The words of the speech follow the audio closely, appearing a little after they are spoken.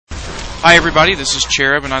Hi everybody, this is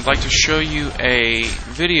Cherub, and I'd like to show you a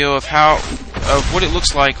video of what it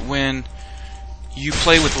looks like when you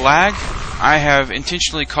play with lag. I have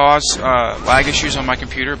intentionally caused lag issues on my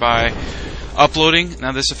computer by uploading.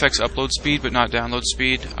 Now this affects upload speed but not download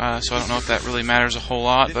speed, so I don't know if that really matters a whole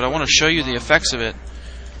lot, but I want to show you the effects of it.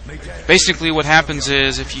 Basically what happens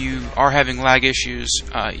is if you are having lag issues,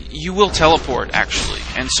 you will teleport actually,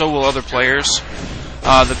 and so will other players.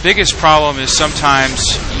 The biggest problem is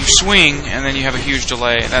sometimes you swing and then you have a huge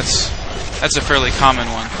delay. That's a fairly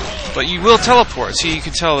common one. But you will teleport. See, you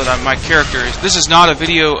can tell that my character is. This is not a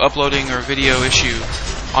video uploading or video issue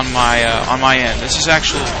on my end. This is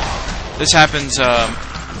actually this happens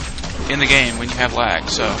in the game when you have lag.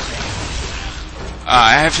 So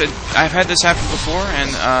I've had this happen before, and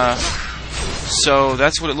so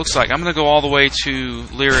that's what it looks like. I'm going to go all the way to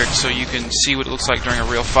lyric so you can see what it looks like during a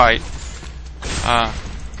real fight.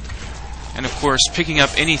 And of course, picking up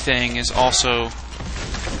anything is also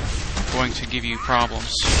going to give you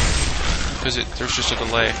problems because there's just a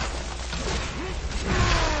delay.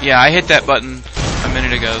 Yeah, I hit that button a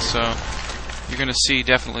minute ago, so you're going to see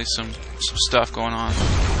definitely some stuff going on.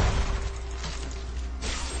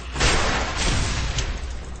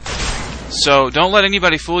 So don't let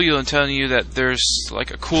anybody fool you in telling you that there's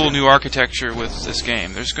like a cool new architecture with this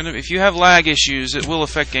game. If you have lag issues, it will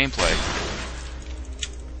affect gameplay.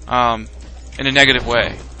 In a negative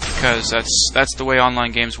way, because that's the way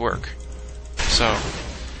online games work. So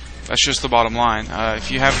that's just the bottom line.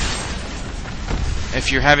 If you're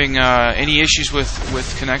having any issues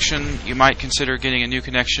with connection, you might consider getting a new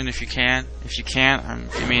connection if you can. If you can't, I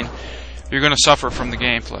mean, you're going to suffer from the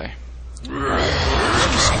gameplay. You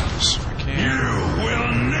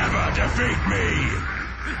will never defeat me.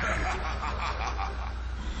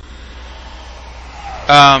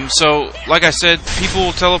 So, like I said, people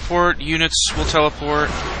will teleport, units will teleport,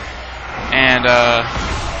 and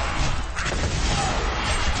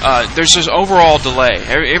there's this overall delay.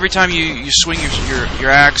 Every time you swing your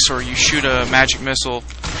axe or you shoot a magic missile,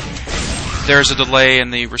 there's a delay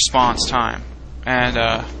in the response time,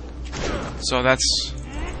 and so that's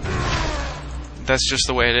just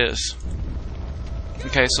the way it is.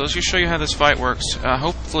 Okay, so let's just show you how this fight works.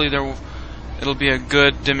 Hopefully it'll be a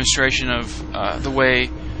good demonstration of the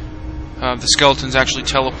way the skeletons actually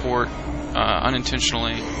teleport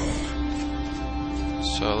unintentionally.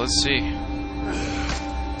 So let's see.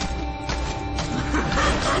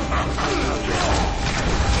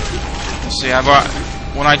 See,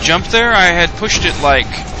 when I jumped there, I had pushed it like,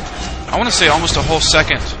 I want to say almost a whole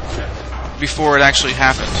second before it actually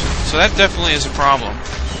happened. So that definitely is a problem.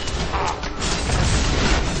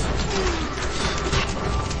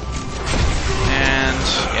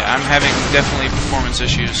 Yeah, I'm having definitely performance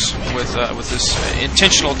issues with this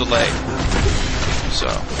intentional delay.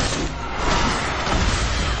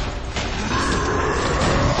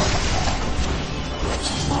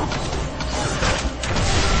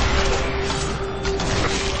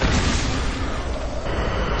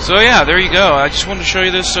 So yeah, there you go. I just wanted to show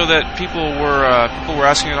you this so that people were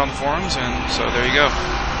asking it on the forums, and so there you go.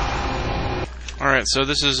 Alright, so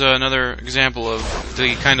this is another example of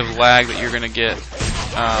the kind of lag that you're going to get.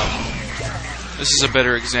 This is a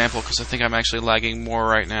better example because I think I'm actually lagging more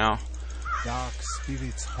right now.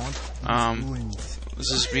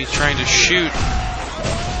 This is me trying to shoot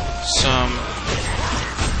some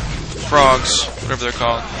frogs, whatever they're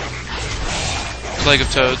called, plague of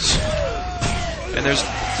toads, and there's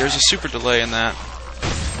a super delay in that.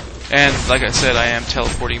 And like I said, I am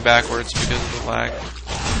teleporting backwards because of the lag.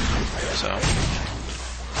 So,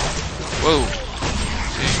 whoa.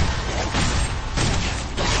 See?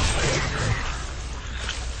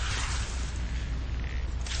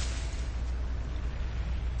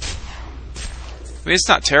 I mean, it's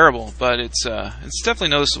not terrible, but it's definitely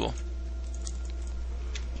noticeable.